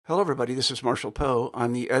Hello, everybody. This is Marshall Poe.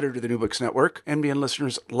 I'm the editor of the New Books Network. NBN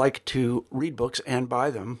listeners like to read books and buy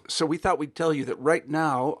them. So we thought we'd tell you that right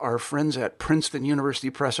now, our friends at Princeton University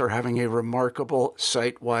Press are having a remarkable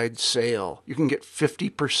site-wide sale. You can get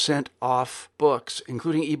 50% off books,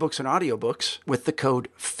 including ebooks and audiobooks, with the code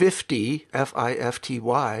 50,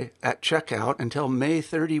 F-I-F-T-Y, at checkout until May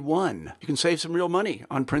 31. You can save some real money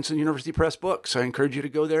on Princeton University Press books. I encourage you to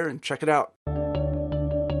go there and check it out.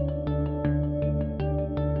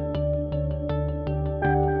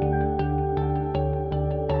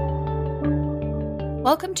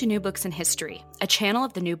 Welcome to New Books in History, a channel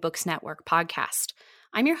of the New Books Network podcast.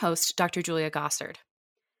 I'm your host, Dr. Julia Gossard.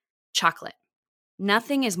 Chocolate.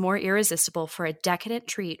 Nothing is more irresistible for a decadent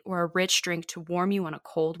treat or a rich drink to warm you on a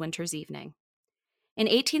cold winter's evening. In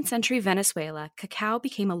 18th century Venezuela, cacao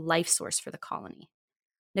became a life source for the colony.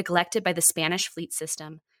 Neglected by the Spanish fleet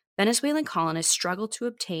system, Venezuelan colonists struggled to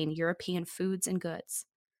obtain European foods and goods.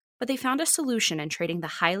 But they found a solution in trading the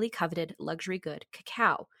highly coveted luxury good,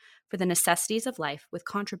 cacao, for the necessities of life with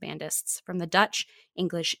contrabandists from the Dutch,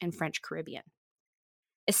 English, and French Caribbean.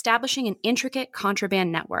 Establishing an intricate contraband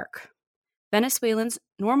network, Venezuelans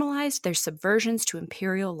normalized their subversions to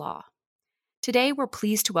imperial law. Today, we're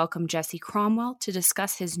pleased to welcome Jesse Cromwell to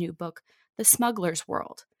discuss his new book, The Smuggler's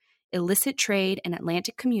World: Illicit Trade in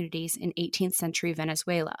Atlantic Communities in 18th Century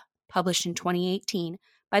Venezuela, published in 2018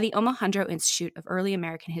 by the Omohundro Institute of Early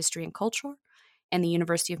American History and Culture and the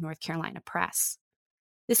University of North Carolina Press.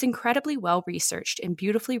 This incredibly well-researched and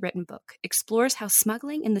beautifully written book explores how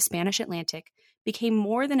smuggling in the Spanish Atlantic became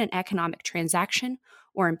more than an economic transaction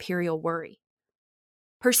or imperial worry.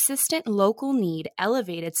 Persistent local need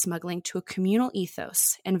elevated smuggling to a communal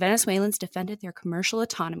ethos, and Venezuelans defended their commercial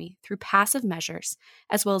autonomy through passive measures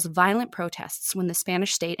as well as violent protests when the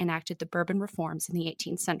Spanish state enacted the Bourbon reforms in the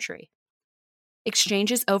 18th century.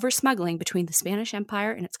 Exchanges over smuggling between the Spanish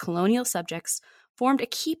Empire and its colonial subjects formed a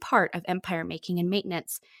key part of empire making and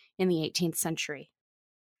maintenance in the 18th century.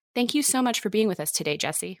 Thank you so much for being with us today,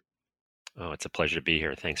 Jesse. Oh, it's a pleasure to be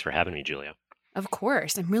here. Thanks for having me, Julia. Of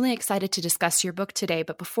course. I'm really excited to discuss your book today,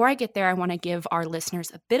 but before I get there, I want to give our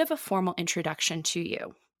listeners a bit of a formal introduction to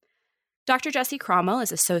you. Dr. Jesse Cromwell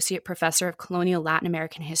is Associate Professor of Colonial Latin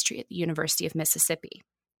American History at the University of Mississippi.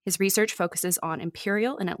 His research focuses on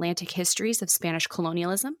imperial and Atlantic histories of Spanish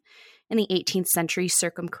colonialism in the 18th century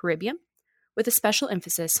Circum-Caribbean, with a special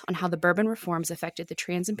emphasis on how the Bourbon reforms affected the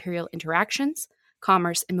trans-imperial interactions,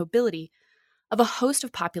 commerce, and mobility of a host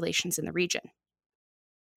of populations in the region.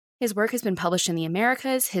 His work has been published in the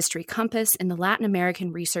Americas, History Compass, and the Latin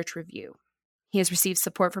American Research Review. He has received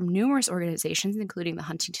support from numerous organizations, including the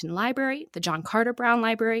Huntington Library, the John Carter Brown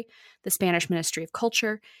Library, the Spanish Ministry of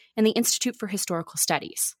Culture, and the Institute for Historical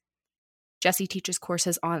Studies. Jesse teaches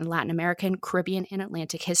courses on Latin American, Caribbean, and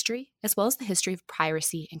Atlantic history, as well as the history of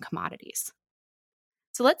piracy and commodities.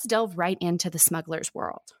 So let's delve right into the smuggler's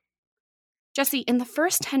world. Jesse, in the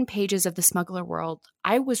first 10 pages of The Smuggler World,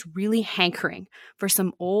 I was really hankering for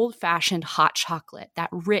some old-fashioned hot chocolate, that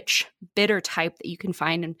rich, bitter type that you can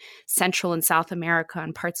find in Central and South America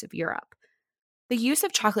and parts of Europe. The use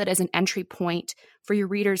of chocolate as an entry point for your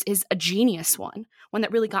readers is a genius one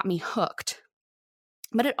that really got me hooked.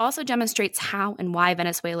 But it also demonstrates how and why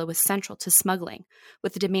Venezuela was central to smuggling,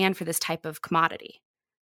 with the demand for this type of commodity.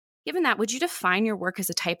 Given that, would you define your work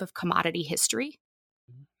as a type of commodity history?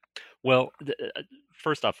 Well,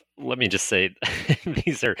 first off, let me just say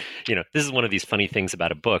these are, this is one of these funny things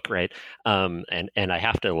about a book, right? And I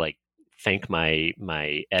have to thank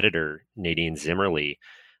my editor, Nadine Zimmerly,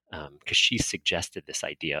 because she suggested this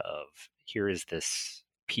idea of, here is this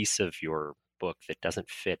piece of your book that doesn't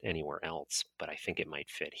fit anywhere else, but I think it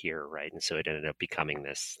might fit here, right? And so it ended up becoming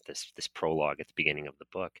this prologue at the beginning of the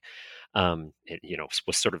book. It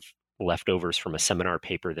was sort of leftovers from a seminar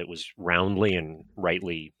paper that was roundly and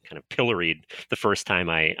rightly kind of pilloried the first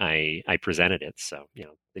time I presented it. So,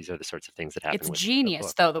 these are the sorts of things that happen. It's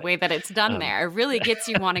genius, though, the way that it's done there. It really gets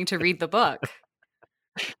you wanting to read the book.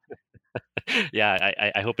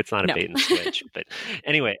 Yeah, I hope it's not a bait and switch. But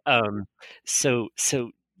anyway, so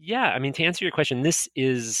yeah, I mean, to answer your question, this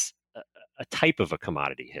is a type of a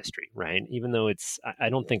commodity history, right? Even though I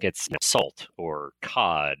don't think it's salt or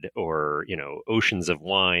cod or, oceans of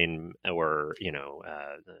wine or,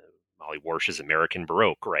 Molly Warsh's American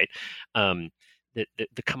Baroque, right?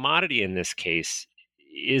 The commodity in this case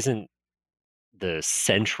isn't the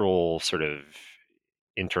central sort of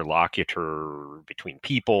interlocutor between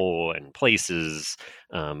people and places,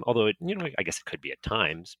 although I guess it could be at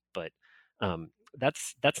times, but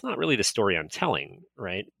that's not really the story I'm telling,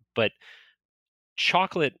 right? But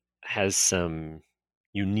chocolate has some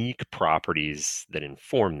unique properties that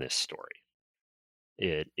inform this story.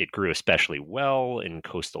 It grew especially well in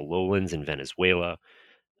coastal lowlands in Venezuela,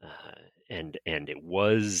 and it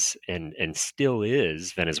was and still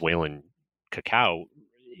is Venezuelan cacao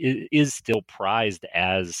is still prized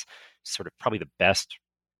as sort of probably the best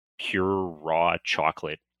pure raw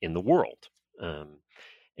chocolate in the world. Um,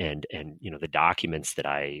 and the documents that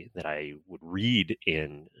I would read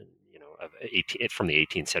in from the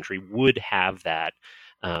 18th century would have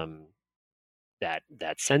um,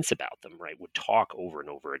 that sense about them, right? Would talk over and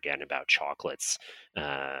over again about chocolates,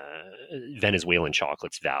 uh, Venezuelan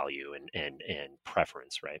chocolate's value and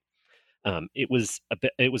preference, right? It was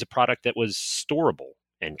a product that was storable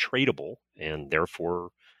and tradable and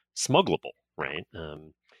therefore smuggleable, right?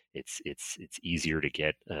 It's easier to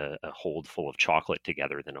get a hold full of chocolate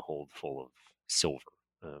together than a hold full of silver,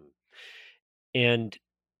 and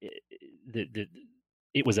it, the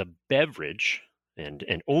it was a beverage and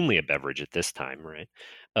only a beverage at this time, right?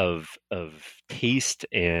 Of taste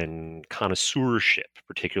and connoisseurship,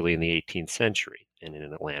 particularly in the 18th century and in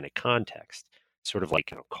an Atlantic context, sort of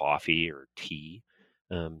like coffee or tea.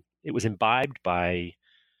 It was imbibed by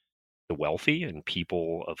the wealthy and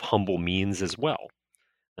people of humble means as well.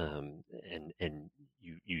 And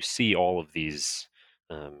you see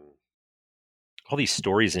um, all these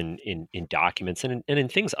stories in documents and in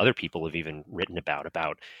things other people have even written about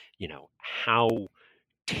how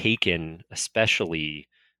taken, especially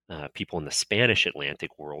people in the Spanish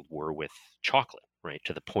Atlantic world, were with chocolate, right?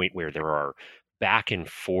 To the point where there are back and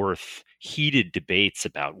forth heated debates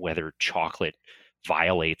about whether chocolate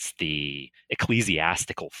violates the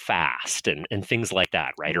ecclesiastical fast and things like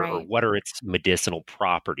that, right? Or Right. what are its medicinal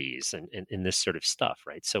properties and this sort of stuff,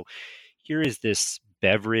 right? So here is this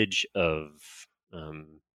beverage of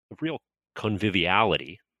real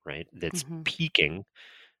conviviality, right? That's Hmm. peaking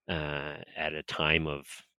at a time of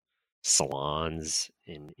salons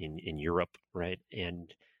in Europe, right?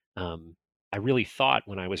 And um, I really thought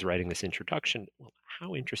when I was writing this introduction, well,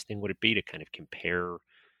 how interesting would it be to kind of compare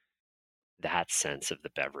that sense of the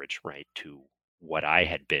beverage, right, to what I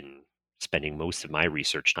had been spending most of my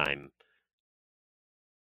research time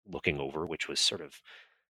looking over, which was sort of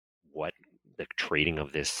what the trading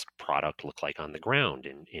of this product looked like on the ground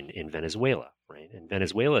in Venezuela, right? And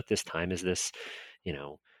Venezuela at this time is this, you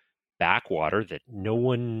know, backwater that no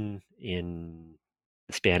one in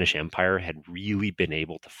the Spanish Empire had really been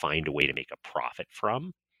able to find a way to make a profit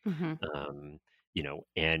from. Hmm. Um,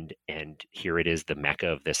 and here it is, the mecca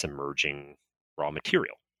of this emerging raw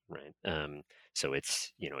material, right? So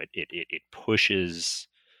it's it pushes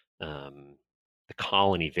um, the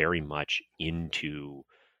colony very much into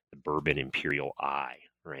the Bourbon imperial eye,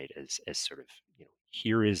 right? As sort of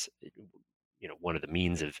here is one of the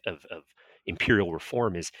means of imperial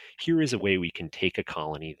reform is here is a way we can take a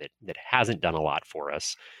colony that hasn't done a lot for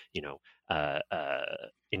us, you know,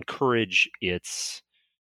 encourage its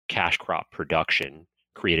cash crop production,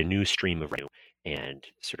 create a new stream of revenue, and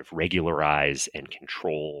sort of regularize and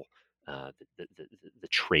control the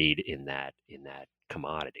trade in that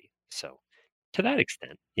commodity. So to that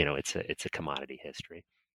extent, it's a commodity history.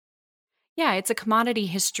 Yeah, it's a commodity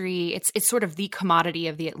history. It's sort of the commodity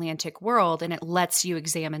of the Atlantic world, and it lets you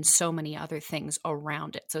examine so many other things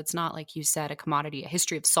around it. So it's not like you said a commodity, a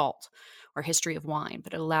history of salt or history of wine,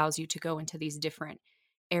 but it allows you to go into these different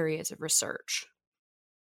areas of research.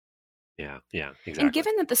 Yeah, yeah, And exactly.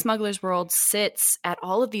 given that the smuggler's world sits at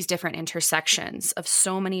all of these different intersections of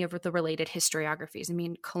so many of the related historiographies, I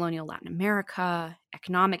mean, colonial Latin America,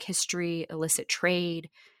 economic history, illicit trade,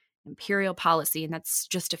 imperial policy, and that's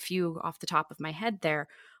just a few off the top of my head there.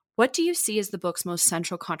 What do you see as the book's most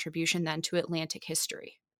central contribution then to Atlantic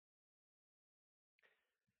history?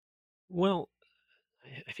 Well,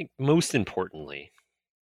 I think most importantly,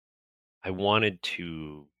 I wanted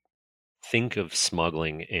to think of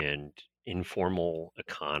smuggling and informal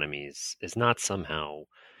economies as not somehow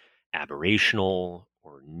aberrational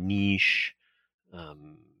or niche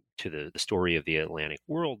um, to the story of the Atlantic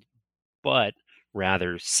world, but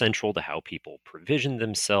rather central to how people provisioned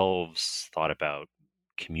themselves, thought about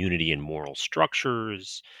community and moral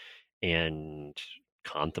structures, and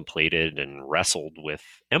contemplated and wrestled with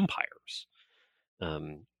empires.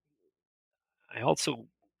 Um, I also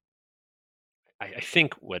I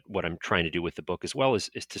think what I'm trying to do with the book as well is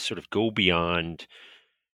to sort of go beyond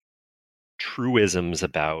truisms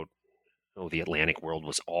about the Atlantic world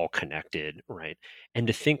was all connected, right? And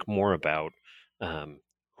to think more about um,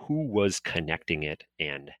 who was connecting it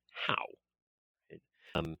and how. Right?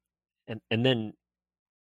 And then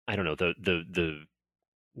I don't know the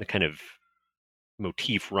kind of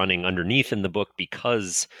motif running underneath in the book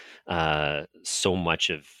because so much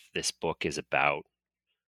of this book is about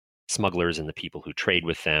smugglers and the people who trade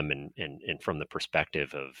with them, and from the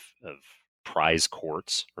perspective of prize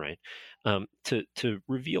courts, right? To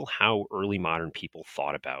reveal how early modern people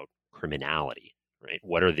thought about criminality, right?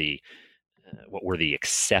 What were the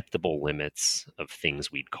acceptable limits of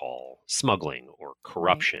things we'd call smuggling or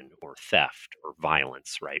Right. corruption or theft or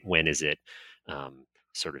violence, right? When is it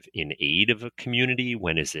sort of in aid of a community?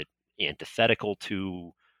 When is it antithetical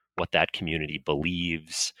to what that community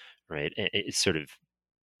believes, right? It's sort of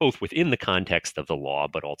both within the context of the law,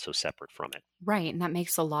 but also separate from it. Right, and that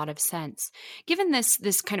makes a lot of sense. Given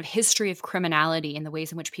this kind of history of criminality and the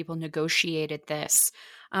ways in which people negotiated this,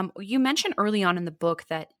 you mentioned early on in the book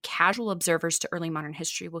that casual observers to early modern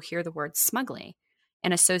history will hear the word smuggling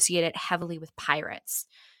and associate it heavily with pirates.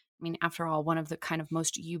 I mean, after all, one of the kind of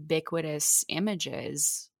most ubiquitous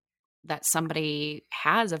images that somebody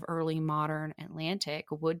has of early modern Atlantic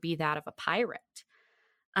would be that of a pirate.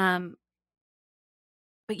 Um,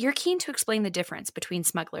 but you're keen to explain the difference between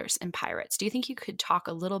smugglers and pirates. Do you think you could talk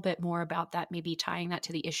a little bit more about that, maybe tying that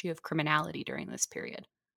to the issue of criminality during this period?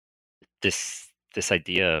 This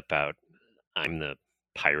idea about I'm the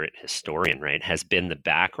pirate historian, right, has been the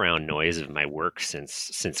background noise of my work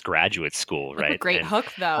since graduate school, What a right? great And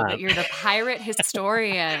hook, though, that um, you're the pirate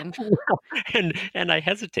historian. and I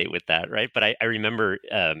hesitate with that, right? But I remember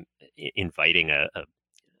inviting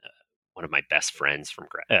one of my best friends from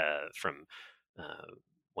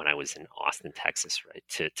when I was in Austin, Texas, right,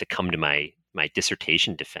 to come to my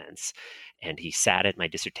dissertation defense, and he sat at my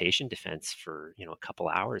dissertation defense for a couple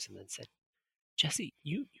hours, and then said, "Jesse,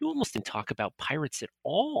 you almost didn't talk about pirates at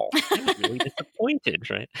all. I was really disappointed,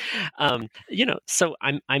 right?" So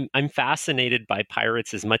I'm fascinated by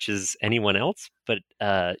pirates as much as anyone else, but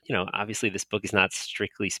obviously this book is not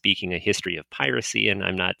strictly speaking a history of piracy, and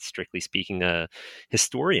I'm not strictly speaking a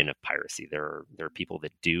historian of piracy. There are people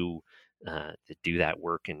that do that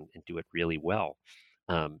work and do it really well.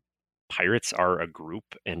 Um, Pirates are a group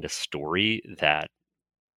and a story that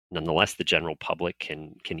nonetheless the general public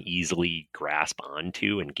can easily grasp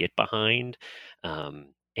onto and get behind.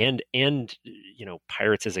 And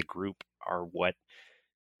pirates as a group are what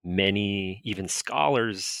many even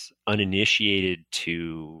scholars uninitiated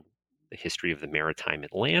to the history of the maritime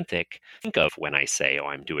Atlantic think of when I say, oh,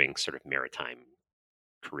 I'm doing sort of maritime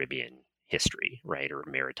Caribbean history, right, or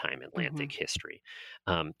maritime Hmm. Atlantic history.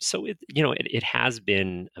 So it has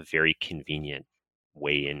been a very convenient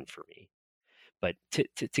way in for me. But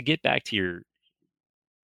to get back to your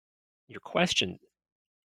question,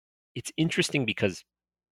 it's interesting because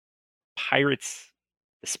pirates,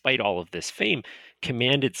 despite all of this fame,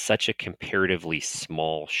 commanded such a comparatively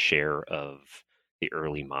small share of the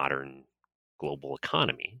early modern global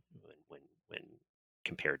economy when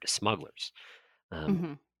compared to smugglers. Um,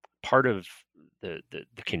 Hmm. Part of the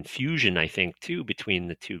confusion, I think, too, between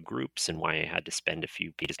the two groups and why I had to spend a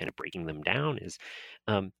few pages kind of breaking them down is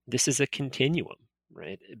this is a continuum,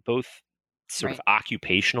 right? Both sort of Right.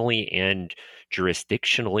 occupationally and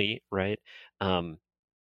jurisdictionally, right? Um,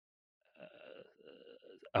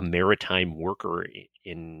 a maritime worker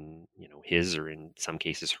in his, or in some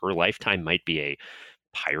cases her lifetime, might be a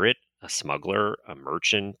pirate, a smuggler, a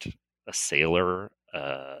merchant, a sailor,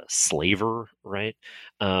 a slaver, right?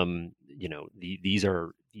 These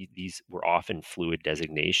were often fluid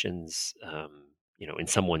designations, in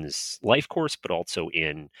someone's life course, but also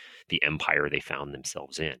in the empire they found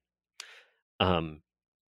themselves in. Um,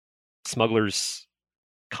 Smugglers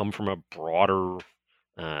come from a broader,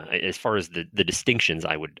 as far as the distinctions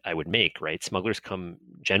I would make, right? Smugglers come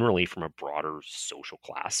generally from a broader social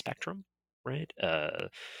class spectrum, right?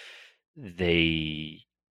 They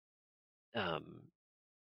um,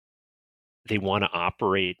 they want to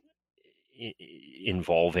operate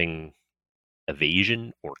involving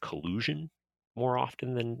evasion or collusion more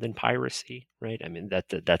often than piracy, right? I mean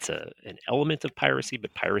that's an element of piracy,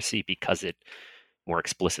 but piracy, because it more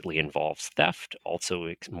explicitly involves theft,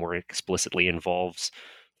 also more explicitly involves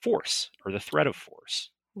force or the threat of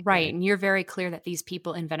force, Right. right? And you're very clear that these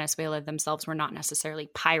people in Venezuela themselves were not necessarily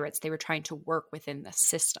pirates. They were trying to work within the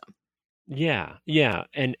system. Yeah, yeah,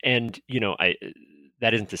 and I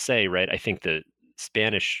that isn't to say, right? I think the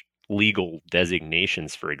Spanish legal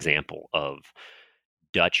designations, for example, of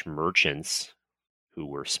Dutch merchants who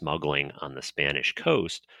were smuggling on the Spanish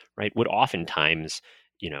coast, right, would oftentimes,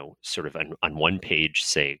 sort of on one page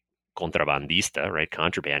say contrabandista, right,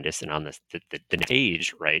 contrabandist, and on the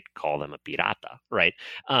page, right, call them a pirata, right,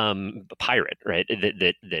 a pirate, right,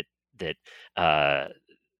 that uh,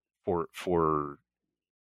 for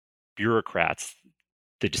bureaucrats,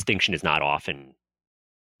 the distinction is not often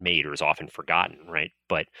made or is often forgotten, right?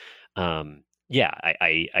 But yeah,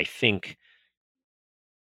 I think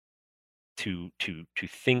to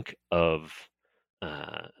think of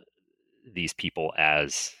uh, these people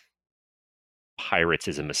as pirates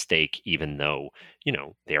is a mistake, even though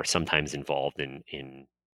they are sometimes involved in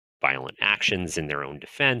violent actions in their own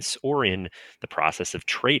defense or in the process of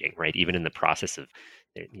trading, right? Even in the process of,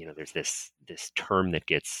 there's this term that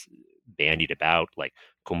gets bandied about, like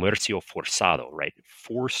comercio forzado, right?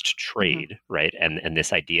 Forced Hmm. trade, right? And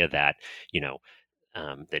this idea that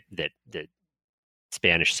that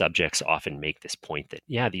Spanish subjects often make this point that,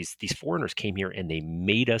 yeah, these foreigners came here and they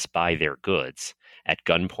made us buy their goods at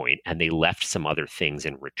gunpoint, and they left some other things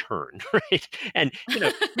in return, right? And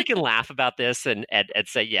we can laugh about this and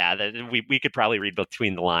say, yeah, that we could probably read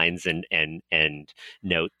between the lines and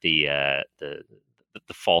note the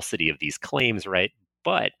falsity of these claims, right?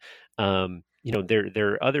 But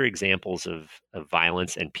there are other examples of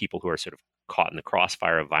violence and people who are sort of caught in the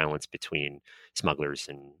crossfire of violence between smugglers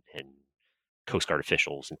and Coast Guard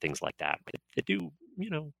officials and things like that that do,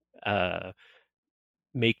 uh,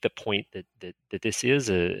 make the point that this is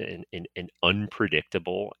an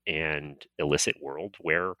unpredictable and illicit world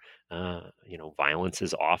where, violence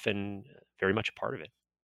is often very much a part of it.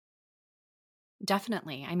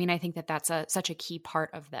 Definitely. I mean, I think that that's such a key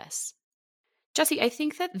part of this. Jesse, I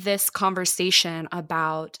think that this conversation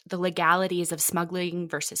about the legalities of smuggling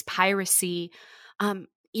versus piracy,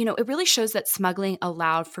 it really shows that smuggling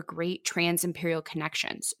allowed for great trans imperial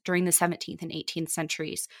connections during the 17th and 18th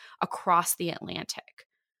centuries across the Atlantic.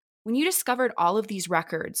 When you discovered all of these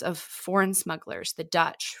records of foreign smugglers, the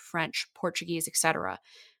Dutch, French, Portuguese, etc.,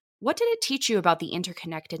 what did it teach you about the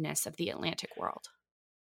interconnectedness of the Atlantic world?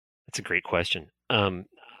 That's a great question.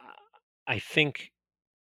 I think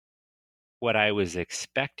what I was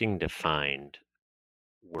expecting to find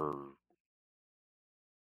were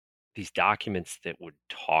these documents that would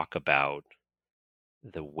talk about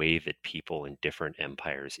the way that people in different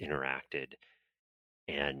empires interacted,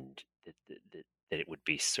 and that it would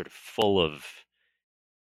be sort of full of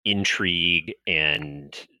intrigue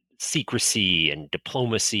and secrecy and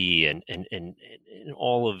diplomacy and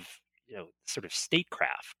all of sort of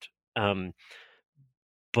statecraft.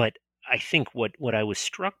 But I think what I was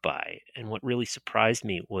struck by and what really surprised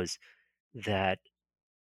me was that,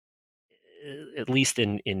 at least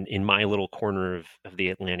in my little corner of the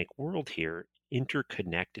Atlantic world here,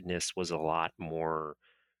 interconnectedness was a lot more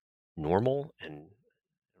normal and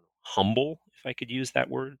humble, if I could use that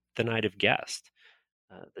word, than I'd have guessed.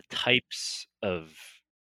 The types of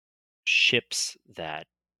ships that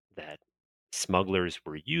smugglers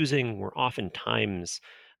were using were oftentimes,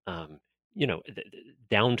 um,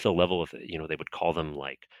 down to the level of, they would call them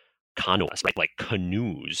like canoas, right? Like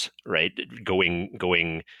canoes, right?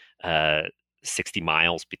 Going 60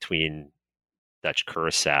 miles between Dutch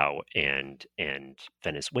Curacao and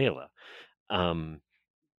Venezuela. Um,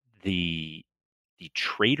 the the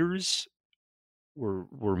traders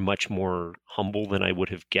were much more humble than I would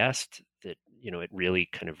have guessed. That, it really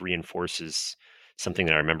kind of reinforces something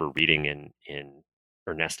that I remember reading in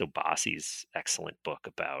Ernesto Bossi's excellent book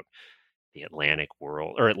about the Atlantic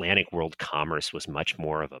world, or Atlantic world commerce was much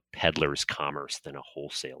more of a peddler's commerce than a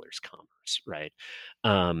wholesaler's commerce, right?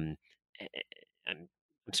 Um, a- I'm,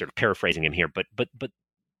 I'm sort of paraphrasing him here, but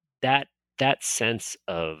that that sense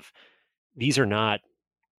of, these are not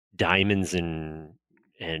diamonds and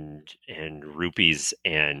rupees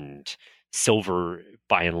and silver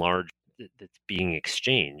by and large that's being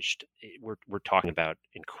exchanged. We're talking about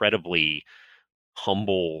incredibly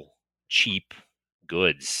humble, cheap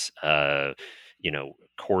goods.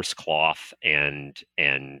 Coarse cloth and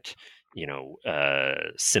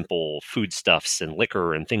simple foodstuffs and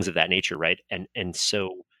liquor and things of that nature, right? And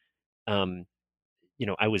so, um,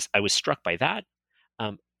 I was struck by that.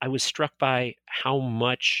 I was struck by how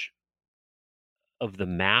much of the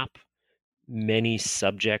map many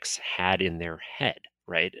subjects had in their head,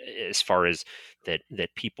 right? As far as that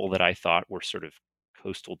people that I thought were sort of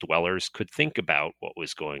coastal dwellers could think about what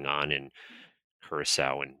was going on in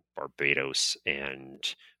Curacao and Barbados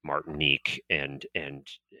and Martinique and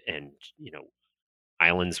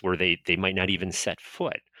islands where they might not even set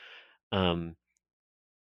foot. Um,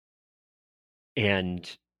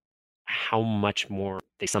 and how much more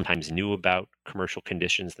they sometimes knew about commercial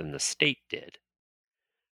conditions than the state did.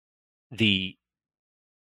 The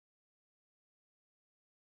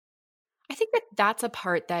I think that that's a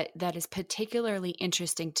part that is particularly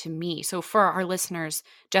interesting to me. So for our listeners,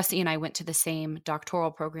 Jesse and I went to the same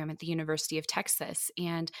doctoral program at the University of Texas,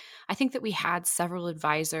 and I think that we had several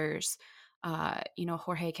advisors,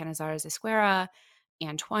 Jorge Canizares Esquera,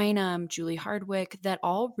 Ann Twynham, Julie Hardwick, that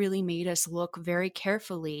all really made us look very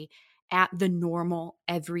carefully at the normal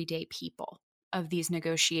everyday people. of these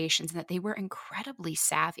negotiations and that they were incredibly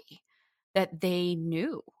savvy, that they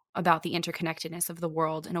knew about the interconnectedness of the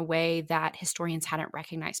world in a way that historians hadn't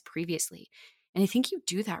recognized previously. And I think you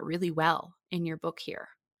do that really well in your book here.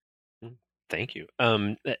 Mm, thank you.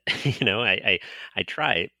 I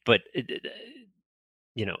try, but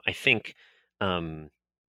I think um,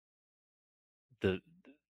 the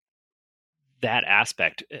that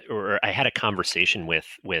aspect, or I had a conversation with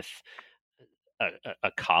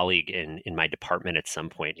a colleague in my department at some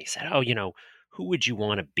point. And he said, "Oh, who would you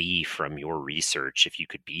want to be from your research if you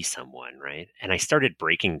could be someone, right?" And I started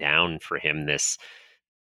breaking down for him this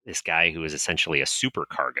guy who was essentially a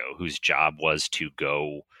supercargo whose job was to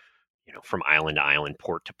go, from island to island,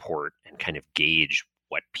 port to port, and kind of gauge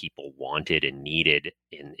what people wanted and needed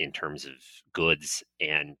in terms of goods,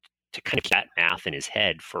 and to kind of keep that math in his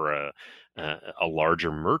head for a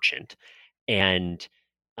larger merchant. And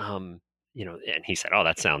and he said, "Oh,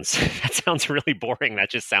 that sounds that sounds really boring. That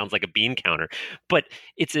just sounds like a bean counter." But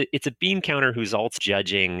it's a bean counter who's also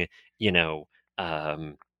judging, you know,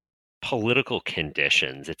 um, political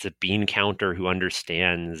conditions. It's a bean counter who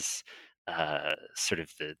understands sort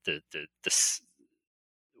of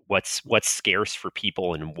what's scarce for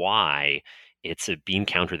people and why. It's a bean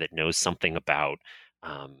counter that knows something about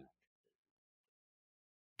um,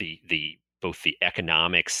 the both the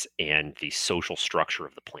economics and the social structure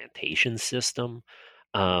of the plantation system.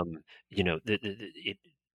 One of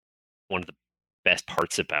the best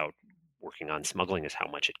parts about working on smuggling is how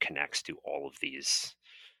much it connects to all of these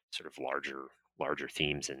sort of larger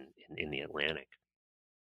themes in the Atlantic.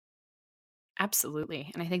 Absolutely.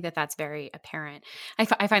 And I think that that's very apparent. I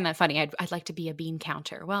find that funny. I'd like to be a bean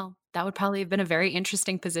counter. Well, that would probably have been a very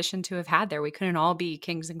interesting position to have had there. We couldn't all be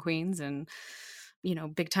kings and queens and,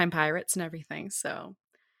 big time pirates and everything. So,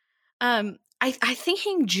 I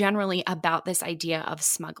thinking generally about this idea of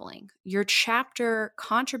smuggling. Your chapter,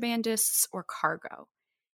 Contrabandists or Cargo,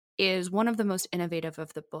 is one of the most innovative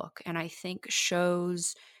of the book, and I think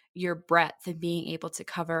shows your breadth in being able to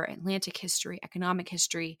cover Atlantic history, economic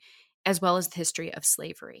history, as well as the history of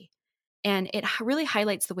slavery. And it really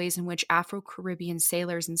highlights the ways in which Afro Caribbean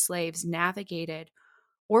sailors and slaves navigated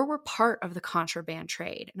or were part of the contraband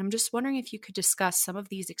trade. And I'm just wondering if you could discuss some of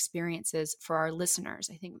these experiences for our listeners.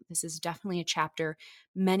 I think this is definitely a chapter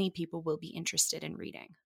many people will be interested in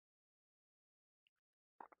reading.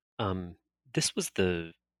 Um, this was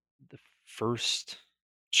the first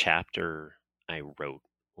chapter I wrote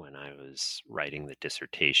when I was writing the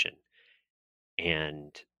dissertation,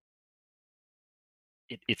 and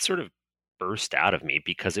it sort of burst out of me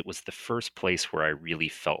because it was the first place where I really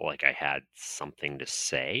felt like I had something to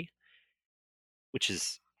say, which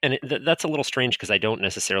is that's a little strange because I don't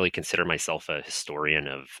necessarily consider myself a historian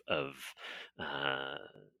of uh,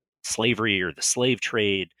 slavery or the slave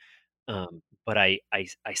trade. But I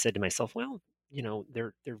said to myself, well,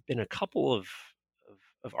 there've been a couple of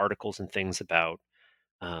articles and things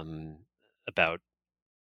um, about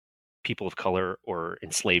people of color or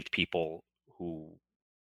enslaved people who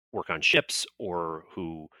work on ships or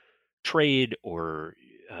who trade, or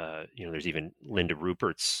there's even Linda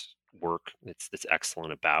Rupert's work that's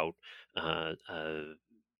excellent about uh, uh,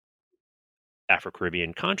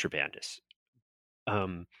 Afro-Caribbean contrabandists.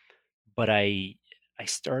 Um, but I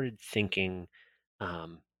started thinking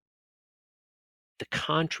um, the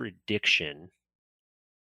contradiction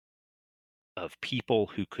of people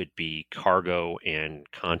who could be cargo and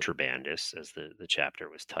contrabandists, as the chapter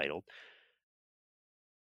was titled,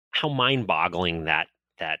 how mind-boggling that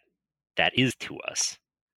that is to us,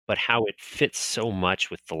 but how it fits so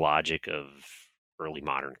much with the logic of early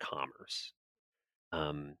modern commerce.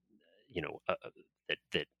 Um,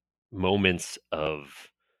 that moments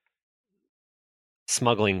of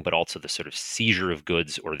smuggling, but also the sort of seizure of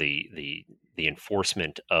goods or the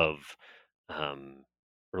enforcement of um,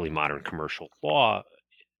 early modern commercial law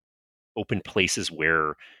open places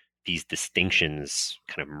where these distinctions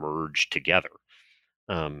kind of merge together.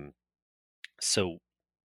 Um, so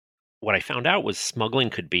what I found out was smuggling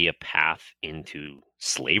could be a path into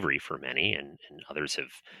slavery for many, and others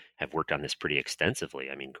have worked on this pretty extensively.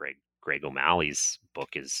 I mean, Greg O'Malley's book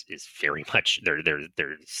is very much there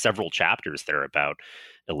are several chapters there about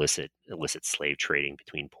illicit slave trading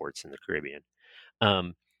between ports in the Caribbean.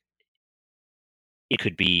 Um, it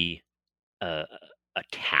could be a, a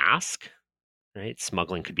task, right?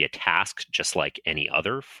 Smuggling could be a task just like any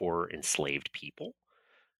other for enslaved people.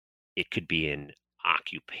 It could be an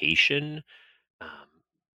occupation, um,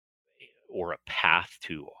 or a path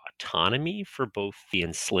to autonomy for both the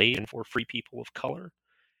enslaved and for free people of color.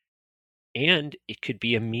 And it could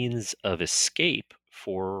be a means of escape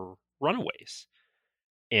for runaways.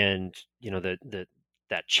 And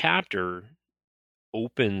that chapter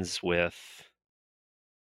opens with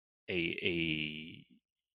a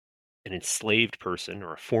an enslaved person,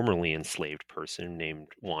 or a formerly enslaved person, named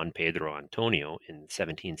Juan Pedro Antonio in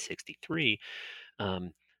 1763,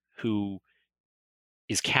 um, who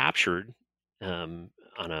is captured on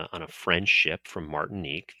a French ship from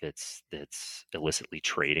Martinique that's illicitly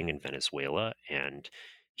trading in Venezuela, and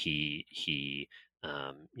he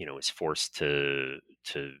is forced to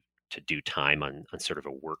to do time on sort of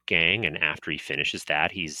a work gang, and after he finishes that,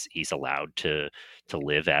 he's allowed to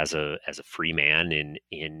live as a free man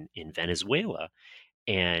in Venezuela.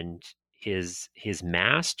 And his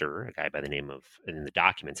master, a guy by the name of, in the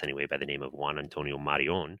documents anyway, by the name of Juan Antonio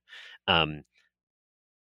Marion, um,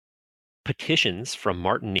 petitions from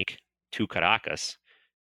Martinique to Caracas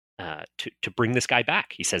to bring this guy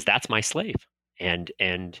back. He says, "That's my slave," and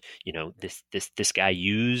this guy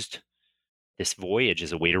used this voyage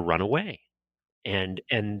as a way to run away. And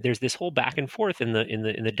there's this whole back and forth in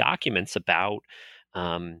the documents about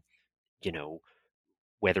um, you know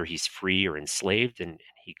whether he's free or enslaved, and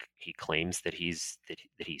he claims that he's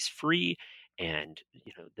free. And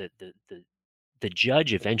the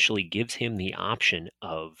judge eventually gives him the option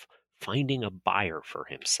of finding a buyer for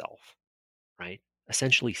himself, right?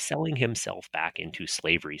 Essentially selling himself back into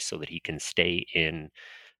slavery so that he can stay in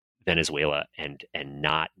Venezuela and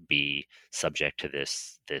not be subject to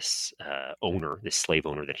this slave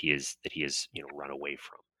owner that he is run away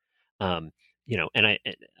from. And I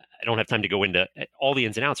don't have time to go into all the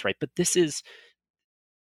ins and outs, right? But these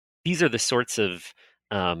are the sorts of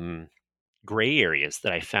um, gray areas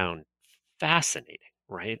that I found fascinating,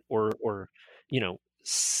 right? Or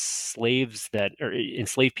slaves that, or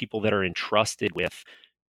enslaved people that are entrusted with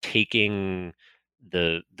taking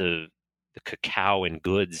the the cacao and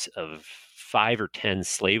goods of 5 or 10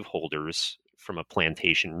 slaveholders from a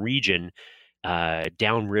plantation region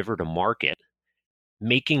downriver to market,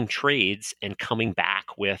 making trades and coming back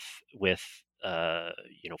with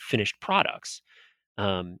finished products.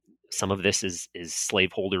 Um, some of this is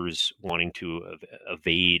slaveholders wanting to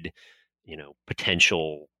evade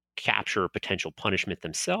potential capture, potential punishment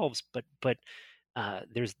themselves, but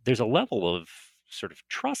there's a level of sort of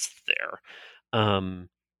trust there. Um,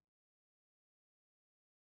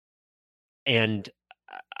 and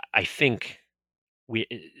I think we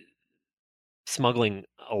smuggling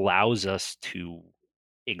allows us to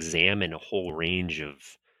examine a whole range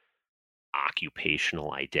of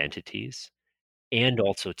occupational identities, and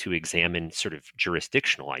also to examine sort of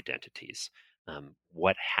jurisdictional identities.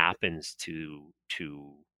 What happens to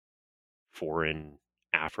foreign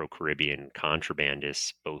Afro-Caribbean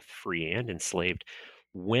contrabandists, both free and enslaved,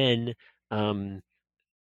 when um,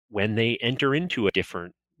 when they enter into a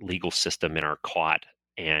different legal system and are caught,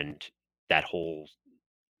 and that whole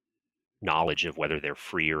knowledge of whether they're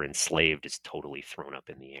free or enslaved is totally thrown up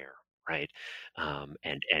in the air, right?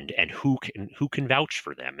 And who can vouch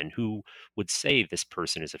for them, and who would say this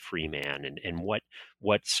person is a free man, and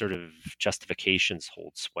what sort of justifications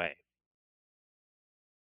hold sway.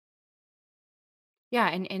 Yeah,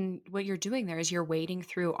 and what you're doing there is you're wading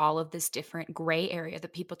through all of this different gray area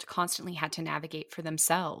that people constantly had to navigate for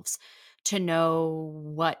themselves to know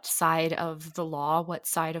what side of the law, what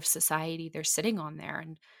side of society they're sitting on there.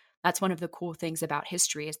 And that's one of the cool things about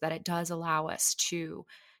history, is that it does allow us to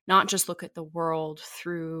not just look at the world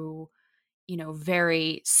through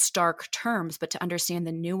very stark terms, but to understand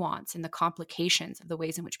the nuance and the complications of the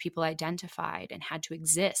ways in which people identified and had to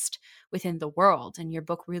exist within the world. And your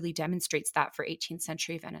book really demonstrates that for 18th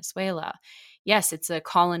century Venezuela. Yes, it's a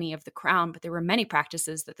colony of the crown, but there were many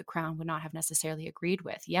practices that the crown would not have necessarily agreed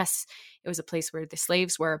with. Yes, it was a place where the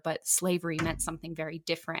slaves were, but slavery meant something very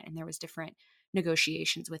different, and there was different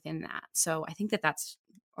negotiations within that. So I think that that's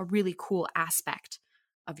a really cool aspect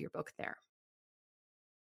of your book there.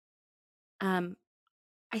 Um,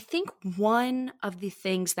 I think one of the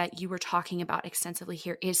things that you were talking about extensively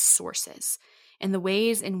here is sources, and the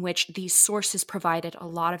ways in which these sources provided a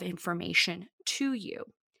lot of information to you.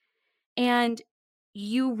 And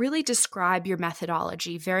you really describe your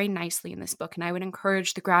methodology very nicely in this book. And I would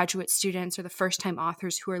encourage the graduate students or the first time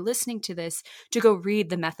authors who are listening to this to go read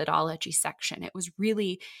the methodology section. It was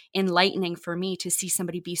really enlightening for me to see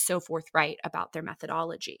somebody be so forthright about their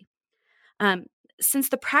methodology. Um, since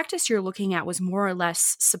the practice you're looking at was more or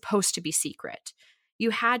less supposed to be secret,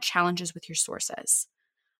 you had challenges with your sources.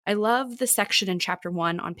 I love the section in chapter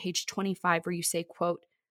 1 on page 25 where you say, quote,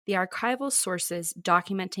 "The archival sources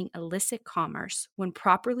documenting illicit commerce, when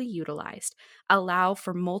properly utilized, allow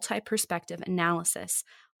for multi-perspective analysis,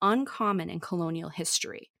 uncommon in colonial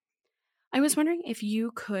history." I was wondering if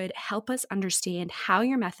you could help us understand how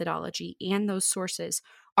your methodology and those sources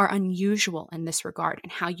are unusual in this regard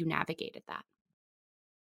and how you navigated that.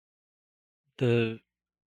 The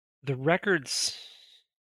the records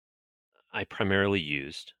I primarily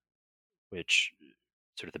used, which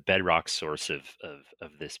sort of the bedrock source of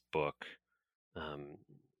this book, um,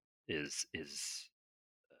 is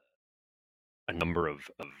a number of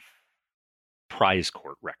prize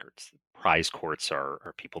court records. Prize courts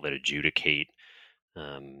are people that adjudicate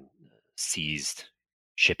um, seized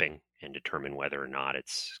shipping and determine whether or not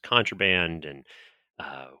it's contraband, and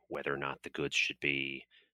whether or not the goods should be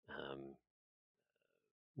um,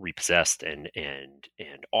 repossessed and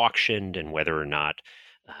auctioned, and whether or not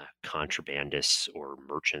contrabandists or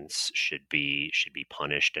merchants should be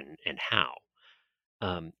punished, and how.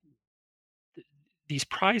 Um, these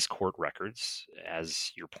prize court records,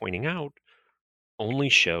 as you're pointing out, only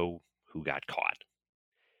show who got caught.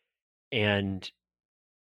 And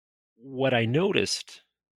what I noticed,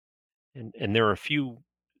 and there are a few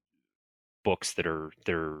books that are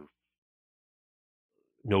they're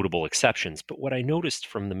notable exceptions, but what I noticed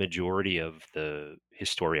from the majority of the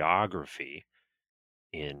historiography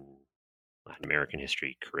in Latin American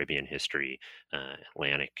history, Caribbean history,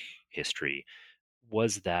 Atlantic history,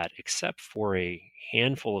 was that except for a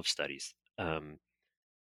handful of studies, the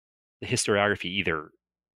historiography either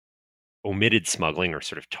omitted smuggling or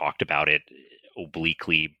sort of talked about it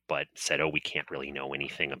obliquely, but said, "Oh, we can't really know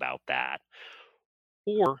anything about that,"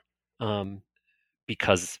 or um,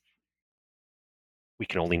 because we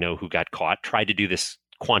can only know who got caught, tried to do this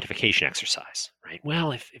quantification exercise, right?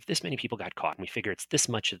 Well, if this many people got caught and we figure it's this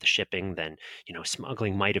much of the shipping, then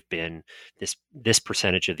smuggling might have been this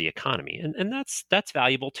percentage of the economy, and that's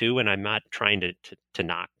valuable too. And I'm not trying to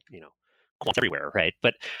knock quants everywhere, right?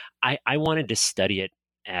 But I wanted to study it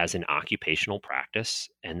as an occupational practice,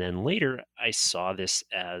 and then later I saw this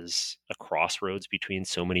as a crossroads between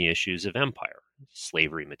so many issues of empire: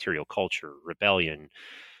 slavery, material culture, rebellion,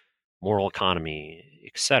 moral economy,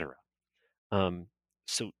 etc. Um,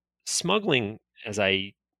 so smuggling, as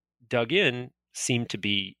I dug in, seemed to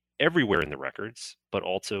be everywhere in the records, but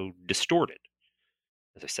also distorted.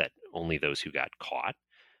 As I said, only those who got caught.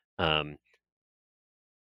 Um,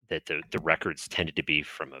 that the records tended to be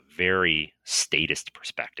from a very statist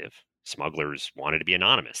perspective. Smugglers wanted to be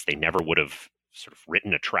anonymous. They never would have sort of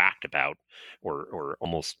written a tract about, or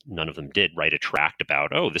almost none of them did write a tract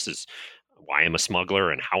about, oh, this is why I'm a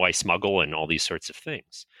smuggler and how I smuggle and all these sorts of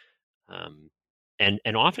things. Um, and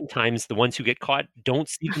oftentimes the ones who get caught don't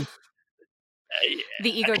see them.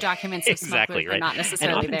 The ego documents of smugglers Exactly are right. not And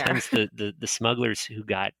necessarily there. oftentimes the smugglers who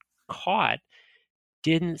got caught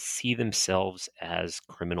didn't see themselves as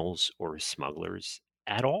criminals or smugglers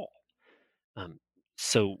at all. Um,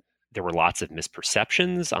 so there were lots of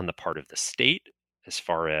misperceptions on the part of the state as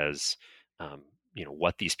far as um,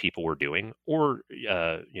 what these people were doing, or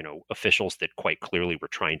officials that quite clearly were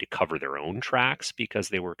trying to cover their own tracks because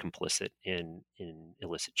they were complicit in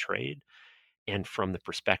illicit trade. And from the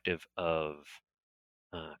perspective of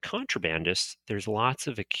contrabandists, there's lots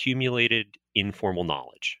of accumulated informal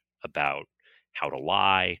knowledge about how to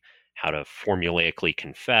lie, how to formulaically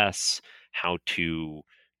confess, how to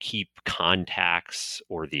keep contacts,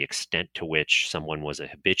 or the extent to which someone was a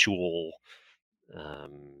habitual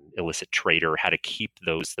illicit trader, how to keep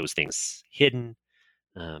those things hidden.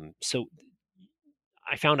 So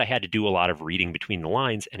I found I had to do a lot of reading between the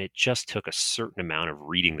lines, and it just took a certain amount of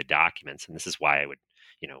reading the documents. And this is why I would,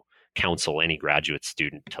 counsel any graduate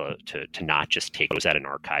student to not just take those at an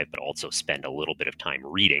archive, but also spend a little bit of time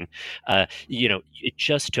reading. It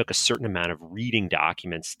just took a certain amount of reading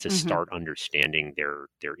documents to start understanding their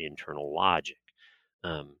internal logic.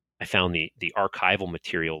 I found the archival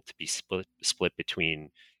material to be split between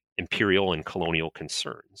imperial and colonial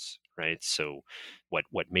concerns, right? So what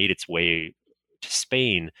made its way to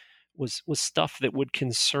Spain was stuff that would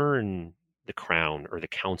concern the crown or the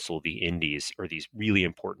council of the Indies, or these really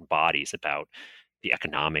important bodies, about the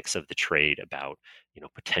economics of the trade, about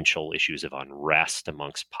potential issues of unrest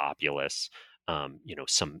amongst populace,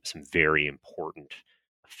 some very important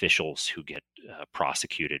officials who get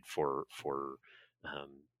prosecuted for um,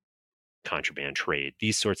 contraband trade,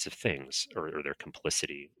 these sorts of things, or their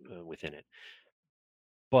complicity within it.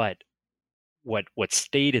 But what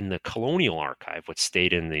stayed in the colonial archive, what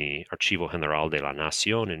stayed in the Archivo General de la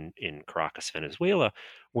Nación in Caracas, Venezuela,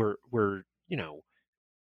 were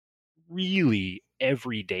really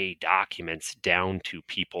everyday documents down to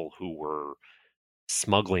people who were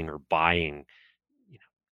smuggling or buying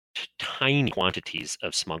tiny quantities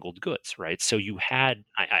of smuggled goods, right? So I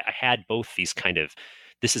had both these kind of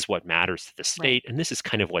this is what matters to the Right. state, and this is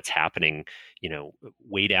kind of what's happening,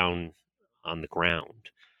 way down on the ground.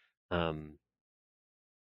 Um,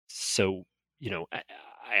 so,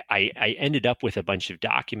 I ended up with a bunch of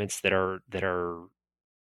documents that are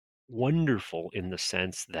wonderful in the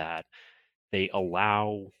sense that they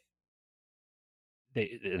allow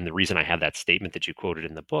and the reason I have that statement that you quoted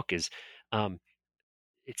in the book is, um,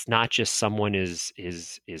 it's not just someone is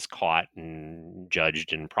caught and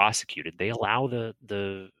judged and prosecuted. They allow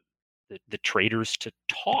the traders to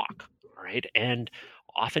talk, right? And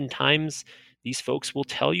oftentimes these folks will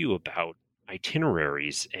tell you about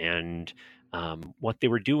itineraries and what they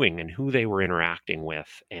were doing and who they were interacting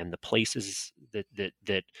with and the places that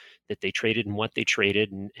they traded and what they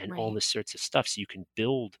traded and all Right. this sorts of stuff. So you can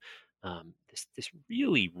build this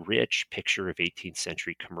really rich picture of 18th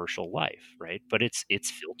century commercial life, right? But it's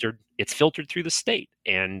filtered through the state.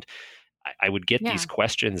 And I would get these Yeah.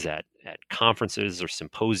 questions at conferences or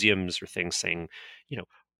symposiums or things saying,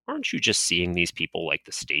 aren't you just seeing these people like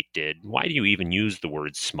the state did? Why do you even use the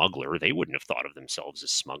word smuggler? They wouldn't have thought of themselves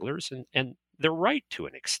as smugglers, and they're right to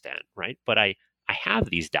an extent, right? But I have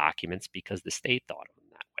these documents because the state thought of them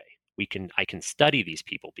that way. I can study these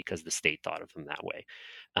people because the state thought of them that way,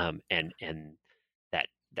 and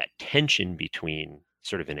that tension between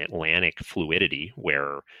sort of an Atlantic fluidity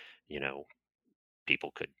where you know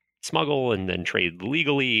people could smuggle and then trade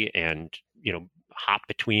legally and hop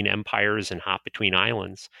between empires and hop between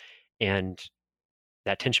islands, and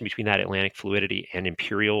that tension between that Atlantic fluidity and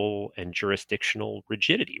imperial and jurisdictional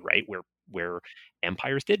rigidity, right, where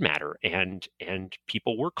empires did matter and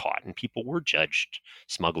people were caught and people were judged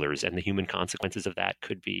smugglers, and the human consequences of that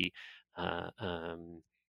could be uh, um,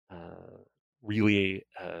 uh, really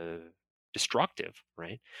destructive,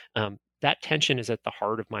 right? That tension is at the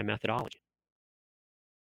heart of my methodology.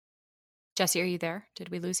 Jesse, are you there? Did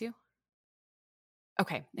we lose you?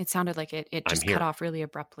 Okay. It sounded like it I'm just cut here. off really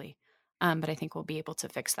abruptly. But I think we'll be able to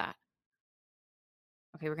fix that.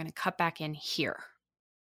 Okay, we're going to cut back in here.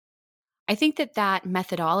 I think that that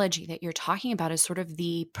methodology that you're talking about is sort of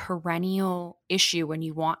the perennial issue when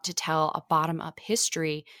you want to tell a bottom up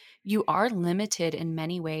history. You are limited in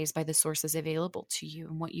many ways by the sources available to you.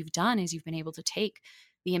 And what you've done is you've been able to take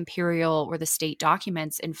the imperial or the state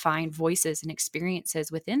documents and find voices and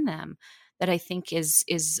experiences within them that I think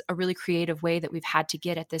is a really creative way that we've had to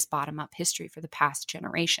get at this bottom up history for the past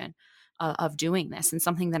generation of doing this, and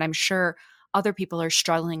something that I'm sure other people are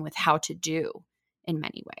struggling with how to do in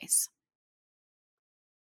many ways.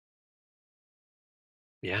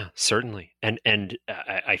 Yeah, certainly. And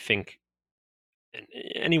I think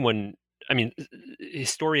anyone, I mean,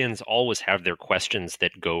 historians always have their questions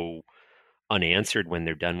that go unanswered when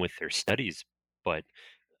they're done with their studies, but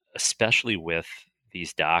especially with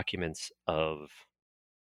these documents of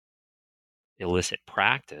illicit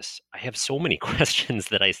practice, I have so many questions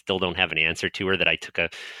that I still don't have an answer to, or that I took a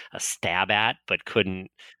stab at but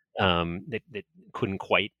that couldn't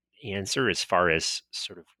quite answer, as far as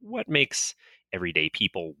sort of what makes everyday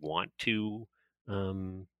people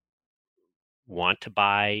um, want to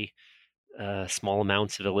buy small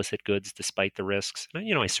amounts of illicit goods despite the risks.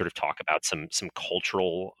 And, I sort of talk about some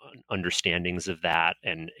cultural understandings of that,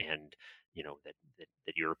 and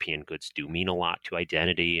that European goods do mean a lot to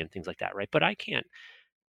identity and things like that, right? But I can't.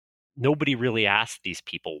 Nobody really asked these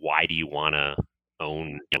people, why do you want to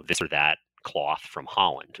own this or that cloth from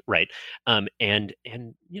Holland, right? And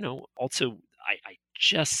also I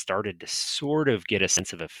just started to sort of get a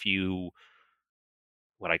sense of a few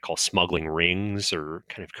what I call smuggling rings or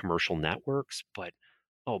kind of commercial networks. But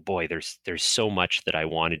oh boy, there's so much that I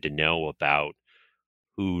wanted to know about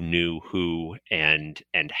who knew who, and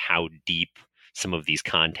how deep some of these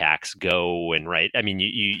contacts go. And right, I mean,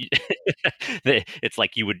 you it's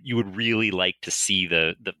like you would really like to see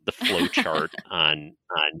the flow chart on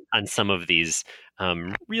some of these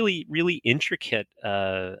really intricate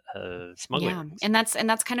smuggling Yeah, rings. and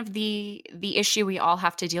that's kind of the issue we all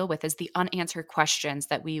have to deal with, is the unanswered questions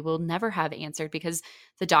that we will never have answered, because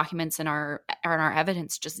the documents in our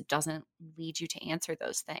evidence just doesn't lead you to answer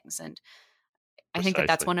those things. And I think that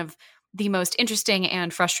that's Precisely. one of the most interesting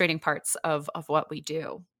and frustrating parts of what we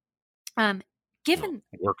do. Um, No, given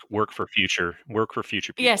work for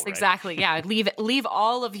future Yes, people, right? exactly. Yeah, leave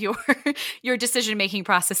all of your your decision making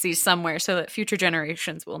processes somewhere so that future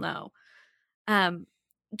generations will know. Um,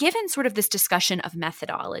 given sort of this discussion of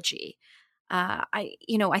methodology,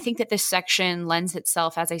 I think that this section lends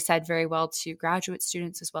itself, as I said, very well to graduate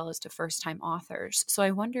students as well as to first time authors. So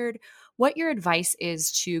I wondered what your advice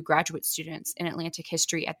is to graduate students in Atlantic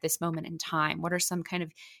history at this moment in time. What are some kind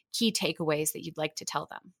of key takeaways that you'd like to tell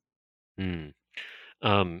them? Hmm.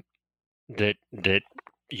 Um, that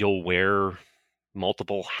you'll wear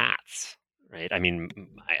multiple hats, right? I mean,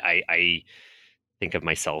 I think of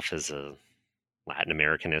myself as a Latin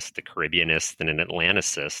Americanist, a Caribbeanist, and an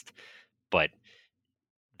Atlanticist, but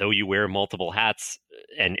though you wear multiple hats,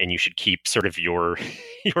 and you should keep sort of your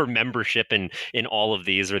your membership in all of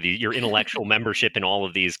these, or your intellectual membership in all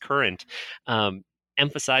of these current,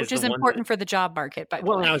 emphasize Which the is one that, important for the job market, by the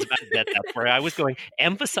well, way. and I was about that's where I was going.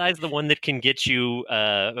 Emphasize the one that can get you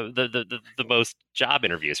the most job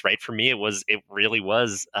interviews, right? For me, it really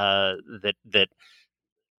was that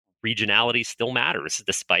regionality still matters,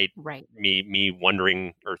 despite Right. me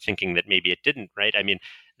wondering or thinking that maybe it didn't. Right? I mean,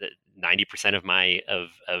 90% of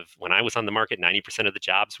when I was on the market, 90% of the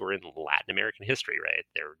jobs were in Latin American history. Right?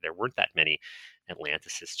 There weren't that many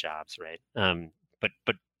Atlanticist jobs. Right?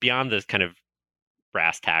 But beyond the kind of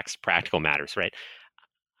brass tacks, practical matters. Right?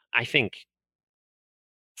 I think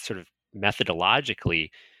sort of methodologically,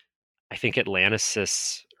 I think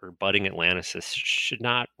Atlanticists or budding Atlanticists should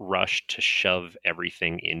not rush to shove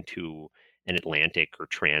everything into an Atlantic or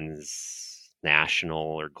transnational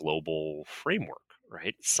or global framework,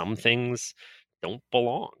 right? Some things don't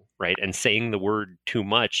belong, right? And saying the word too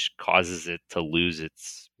much causes it to lose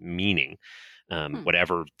its meaning, Hmm.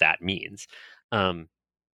 whatever that means. Um,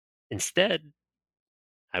 Instead,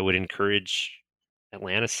 I would encourage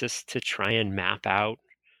Atlanticists to try and map out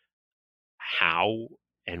how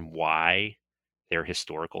and why their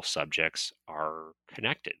historical subjects are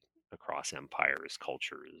connected across empires,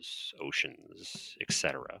 cultures, oceans,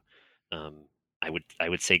 etc. Um, I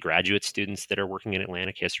would say graduate students that are working in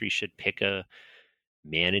Atlantic history should pick a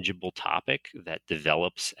manageable topic that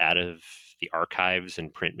develops out of the archives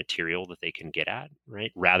and print material that they can get at,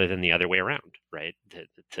 right? Rather than the other way around, right?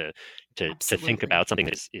 To think Absolutely. about something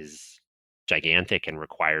that is gigantic and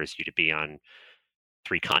requires you to be on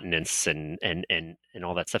three continents and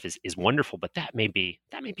all that stuff is wonderful, but that may be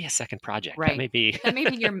a second project. That Right. may be That may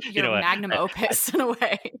be your you your know magnum opus in a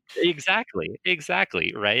way.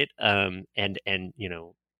 exactly right. And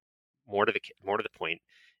more to the point,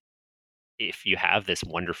 if you have this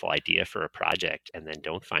wonderful idea for a project and then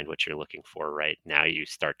don't find what you're looking for, right now you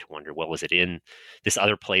start to wonder, well, was it in this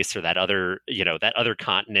other place or that other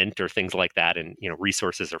continent or things like that, and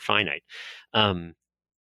resources are finite. um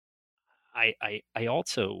I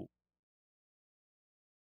also,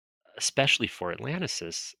 especially for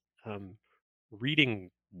Atlanticists, um,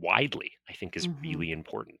 reading widely, I think, is Hmm. really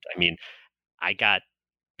important. I mean, I got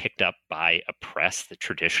picked up by a press that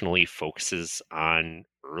traditionally focuses on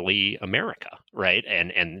early America, right?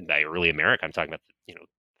 And by early America, I'm talking about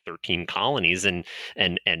 13 colonies, and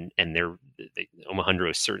Omohundro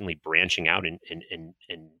is certainly branching out and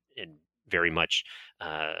very much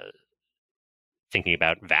uh, thinking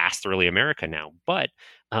about vast early America now, but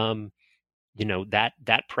um,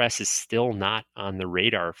 that press is still not on the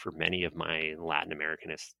radar for many of my Latin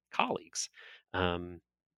Americanist colleagues. Um,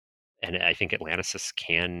 and I think Atlanticists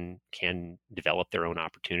can develop their own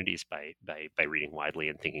opportunities by reading widely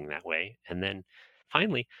and thinking that way. And then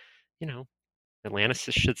finally, you know,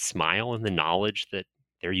 Atlanticists should smile in the knowledge that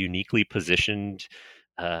they're uniquely positioned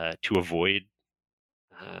to avoid,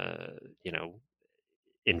 uh, you know,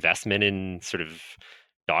 investment in sort of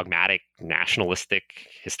dogmatic nationalistic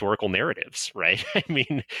historical narratives, right? I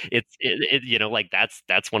mean, like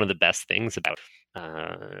that's one of the best things about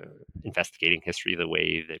uh, investigating history the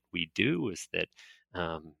way that we do, is that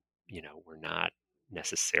um, we're not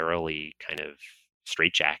necessarily kind of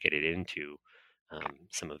straitjacketed into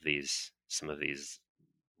some of these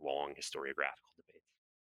long historiographical debates.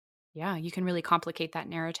 Yeah, you can really complicate that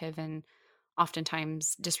narrative and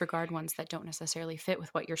oftentimes disregard ones that don't necessarily fit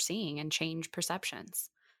with what you're seeing and change perceptions.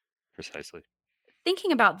 Precisely.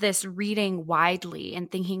 Thinking about this, reading widely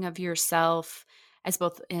and thinking of yourself as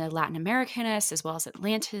both a Latin Americanist as well as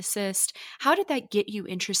Atlanticist, how did that get you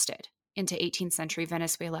interested into 18th century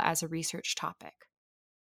Venezuela as a research topic?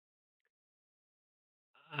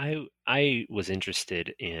 I was interested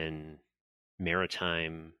in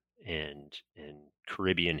maritime and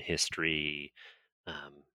Caribbean history,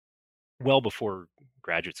 um, well before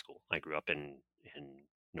graduate school. I grew up in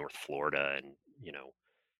North Florida, and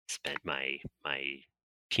spent my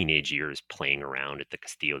teenage years playing around at the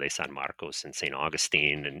Castillo de San Marcos and St.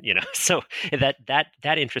 Augustine, and so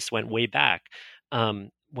that interest went way back.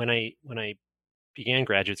 When I began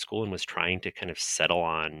graduate school and was trying to kind of settle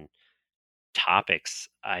on topics,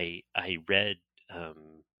 I read a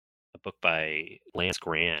book by Lance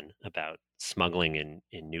Gran about smuggling in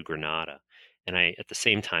New Granada, and at the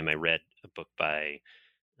same time I read a book by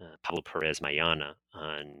Pablo Perez Mayana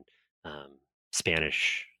on um,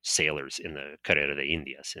 Spanish sailors in the Carrera de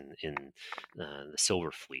Indias in the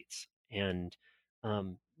silver fleets. And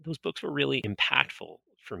those books were really impactful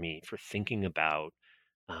for me for thinking about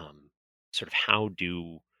sort of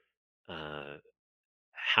uh,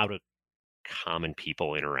 how do common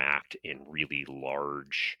people interact in really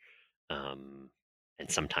large um, and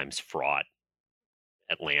sometimes fraught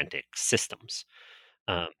Atlantic systems.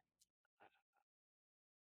 Um,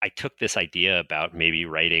 I took this idea about maybe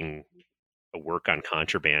writing a work on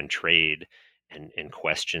contraband trade and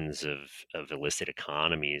questions of illicit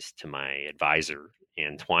economies to my advisor,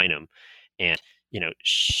 Ann Twynham. And,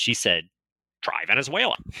 she said, try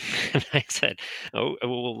Venezuela. And I said,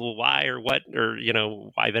 well, why or what, or,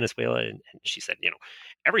 why Venezuela? And she said,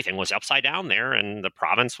 everything was upside down there and the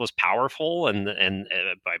province was powerful and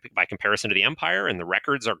by comparison to the empire, and the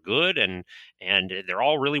records are good and they're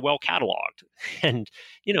all really well cataloged. And,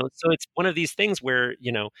 so it's one of these things where,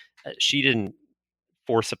 she didn't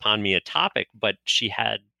force upon me a topic, but she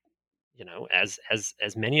had, as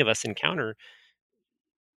many of us encounter,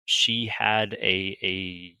 she had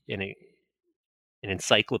an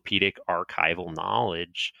encyclopedic archival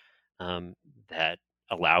knowledge um, that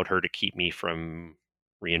allowed her to keep me from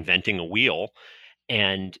reinventing a wheel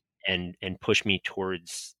and and push me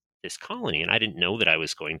towards this colony. And I didn't know that I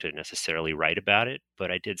was going to necessarily write about it,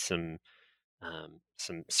 but I did some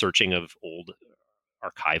searching of old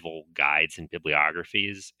archival guides and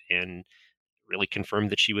bibliographies and really confirmed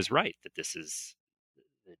that she was right, that this is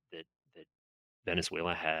that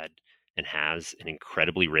Venezuela had and has an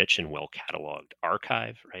incredibly rich and well cataloged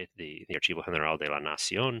archive. Right, the Archivo General de la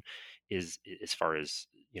Nación is as far as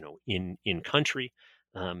in country,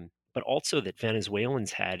 but also that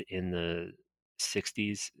Venezuelans had in the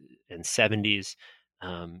 60s and 70s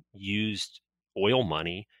used oil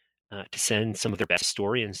money to send some of their best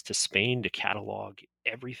historians to Spain to catalog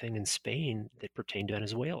everything in Spain that pertained to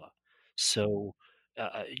Venezuela. So,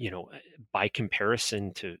 by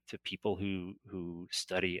comparison to people who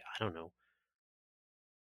study, I don't know,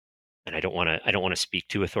 and I don't want to speak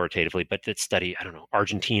too authoritatively, but that study, I don't know,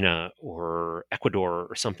 Argentina or Ecuador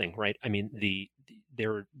or something, right? I mean,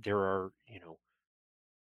 there are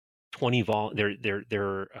 20 there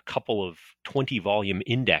are a couple of 20 volume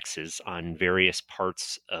indexes on various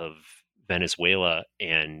parts of Venezuela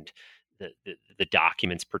and the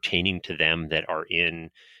documents pertaining to them that are in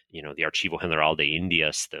the Archivo General de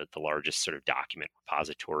Indias, the largest sort of document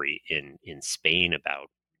repository in Spain about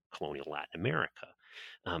colonial Latin America.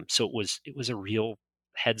 So it was a real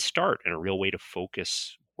head start and a real way to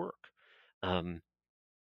focus work. Um,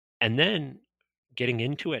 and then getting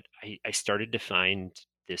into it, I started to find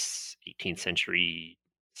this 18th century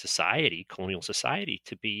society, colonial society,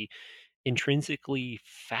 to be intrinsically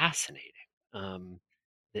fascinating. Um,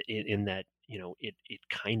 in that, it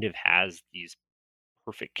kind of has these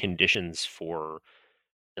perfect conditions for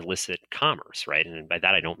illicit commerce, right? And by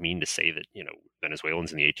that, I don't mean to say that,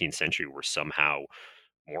 Venezuelans in the 18th century were somehow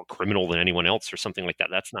more criminal than anyone else or something like that.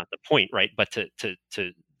 That's not the point, right? But to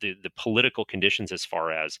the political conditions as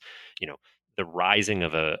far as, the rising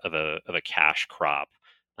of a cash crop,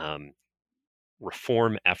 um,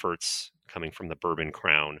 reform efforts coming from the Bourbon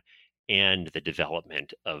Crown, and the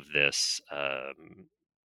development of this.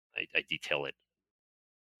 I detail it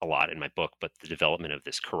a lot in my book, but the development of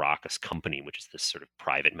this Caracas company, which is this sort of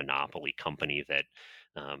private monopoly company that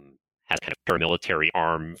has kind of paramilitary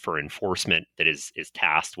arm for enforcement that is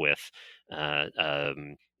tasked with,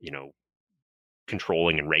 you know,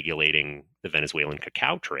 controlling and regulating the Venezuelan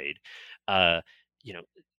cacao trade. Uh, you know,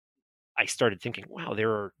 I started thinking, wow,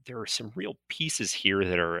 there are some real pieces here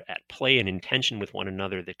that are at play and in tension with one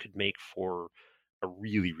another that could make for a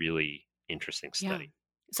really, really interesting Yeah. study.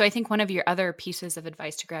 So I think one of your other pieces of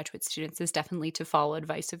advice to graduate students is definitely to follow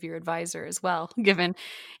advice of your advisor as well, given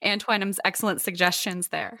Ann Twynham's excellent suggestions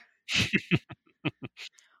there.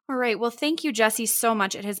 All right. Well, thank you, Jesse, so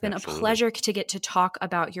much. It has been Absolutely. a pleasure to get to talk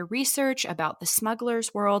about your research, about the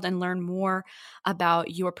smuggler's world, and learn more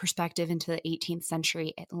about your perspective into the 18th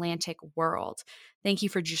century Atlantic world. Thank you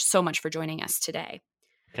for just so much for joining us today.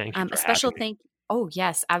 Thank you for A special having me. Oh,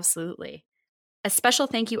 yes, absolutely. A special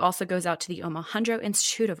thank you also goes out to the Omohundro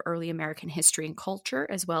Institute of Early American History and Culture,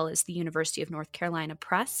 as well as the University of North Carolina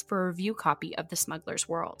Press, for a review copy of The Smuggler's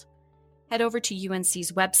World. Head over to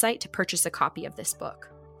UNC's website to purchase a copy of this book.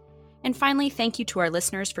 And finally, thank you to our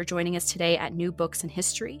listeners for joining us today at New Books in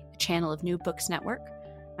History, a channel of New Books Network.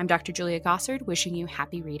 I'm Dr. Julia Gossard, wishing you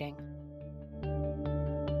happy reading.